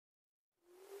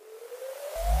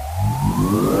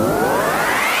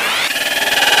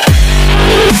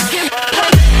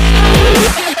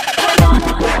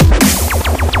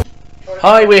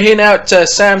Hi, we're here now at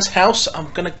Sam's house.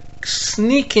 I'm going to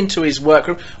sneak into his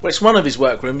workroom. Well, it's one of his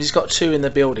workrooms. He's got two in the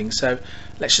building, so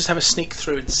let's just have a sneak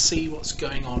through and see what's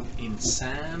going on in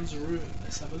Sam's room.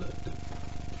 Let's have a look.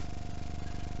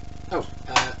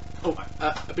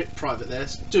 A bit private there.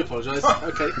 Do apologise.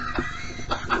 Okay.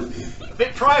 A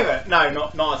bit private? No,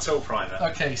 not at all private.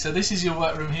 Okay, so this is your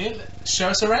workroom here. Show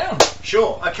us around.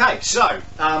 Sure. Okay, so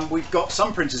we've got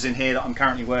some printers in here that I'm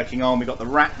currently working on. We've got the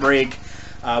Rat Rig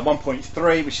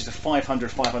 1.3, which is a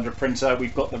 500 printer.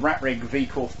 We've got the Rat Rig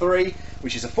V-Core 3,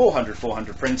 which is a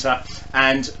 400 printer,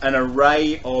 and an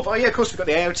array of, oh yeah, of course we've got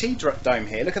the AOT dome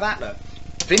here. Look at that, look.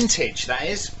 Vintage, that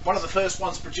is. One of the first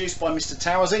ones produced by Mr.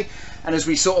 Towersy. And as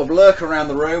we sort of lurk around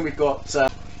the room, we've got, so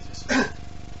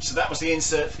that was the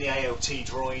insert for the AOT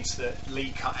droids that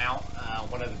Lee cut out,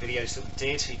 one of the videos that we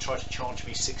did. He tried to charge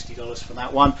me $60 for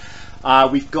that one.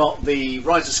 We've got the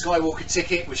Rise of Skywalker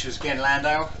ticket, which was again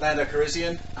Lando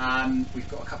Calrissian. We've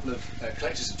got a couple of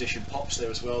collector's edition pops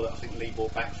there as well that I think Lee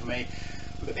bought back for me.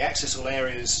 We've got the Access All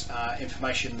Areas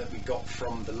information that we got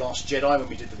from The Last Jedi when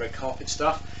we did the red carpet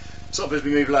stuff. Sort of as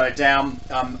we move lower down,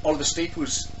 Oliver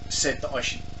Steeples said that I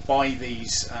should buy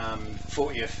these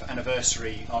 40th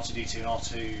anniversary R2D2 and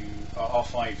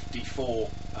R5D4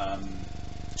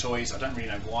 toys. I don't really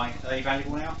know why. Are they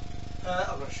valuable now?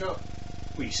 I'm not sure.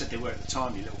 Well, you said they were at the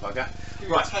time, you little bugger.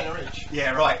 Right, tenner each.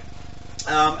 Yeah, right.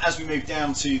 As we move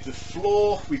down to the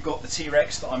floor, we've got the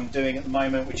T-Rex that I'm doing at the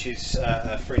moment, which is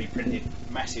a 3D printed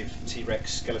massive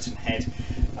T-Rex skeleton head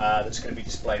that's going to be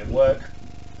displayed at work.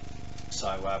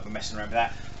 So we're messing around with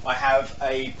that. I have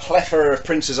a plethora of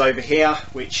printers over here,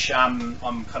 which I'm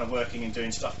kind of working and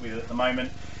doing stuff with at the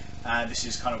moment. This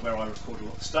is kind of where I record a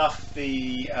lot of stuff.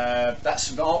 That's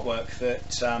some artwork that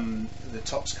the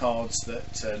Topps cards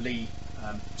that Lee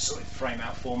sort of frame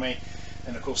out for me,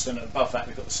 and of course then above that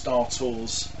we've got the Star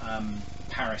Tours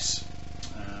Paris.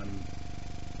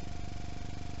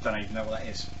 Don't even know what that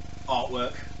is.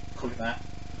 Artwork, call it that.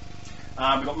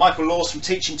 We've got Michael Laws from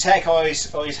Teaching Tech. I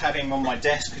always have him on my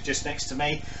desk just next to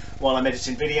me while I'm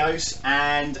editing videos.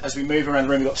 And as we move around the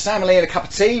room, we've got Sam Lee and a cup of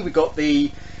tea. We've got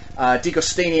the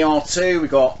D'Agostini R2.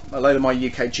 We've got a load of my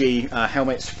UKG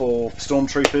helmets for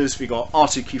Stormtroopers. We've got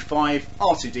R2Q5,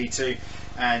 R2D2,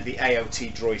 and the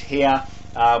AOT droid here.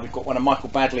 We've got one of Michael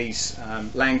Badley's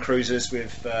Land Cruisers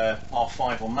with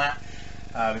R5 on that.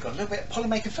 We've got a little bit of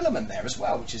Polymaker filament there as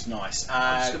well, which is nice.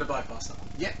 I'm just going to bypass that one.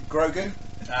 Yeah, Grogu.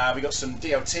 We've got some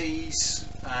DLTs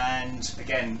and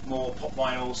again more pop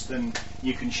vinyls than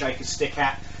you can shake a stick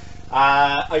at.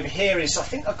 Over here is, I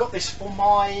think I've got this for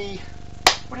my,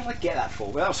 what did I get that for?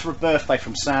 Well, that was for a birthday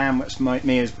from Sam. That's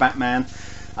me as Batman.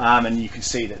 And you can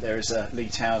see that there is a Lee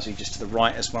Towersy just to the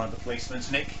right as one of the policemen.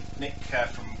 Nick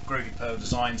from Groovy Pearl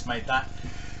Designs made that,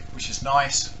 which is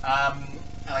nice.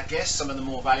 And I guess some of the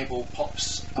more valuable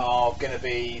pops are going to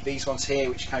be these ones here,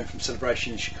 which came from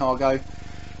Celebration in Chicago.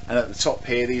 And at the top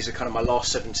here, these are kind of my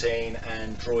last 17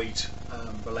 and droid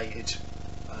related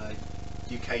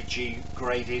UKG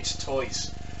graded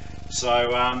toys.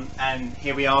 So, and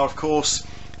here we are, of course,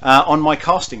 on my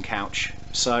casting couch.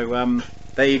 So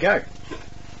there you go.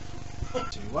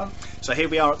 2, 1. So here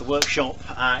we are at the workshop.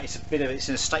 It's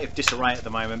in a state of disarray at the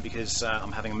moment because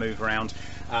I'm having a move around.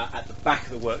 At the back of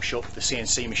the workshop, the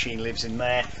CNC machine lives in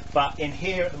there. But in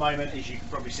here at the moment, as you can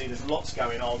probably see, there's lots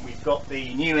going on. We've got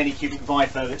the new Anycubic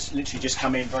Viper that's literally just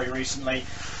come in very recently.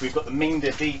 We've got the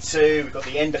Mingda D2, we've got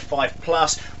the Ender 5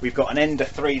 Plus, we've got an Ender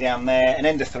 3 down there, an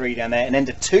Ender 3 down there, an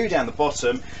Ender 2 down the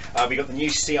bottom. We've got the new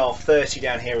CR30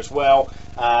 down here as well,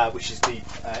 which is the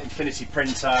Infinity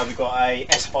printer. We've got a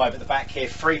S5 at the back here,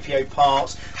 3PO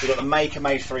parts. We've got the Maker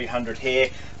Made 300 here.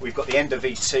 We've got the Ender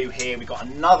V2 here. We've got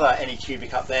another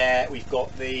Anycubic up there. We've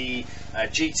got the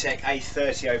G-Tech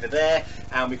A30 over there,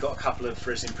 and we've got a couple of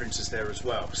resin printers there as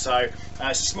well. So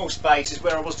it's a small space. It's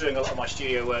where I was doing a lot of my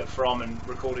studio work from and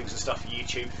recordings and stuff for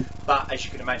YouTube. But as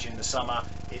you can imagine, in the summer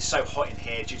it's so hot in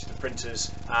here due to the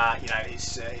printers. You know,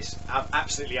 it's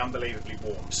absolutely unbelievably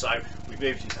warm. So we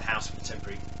moved into the house for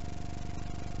temporary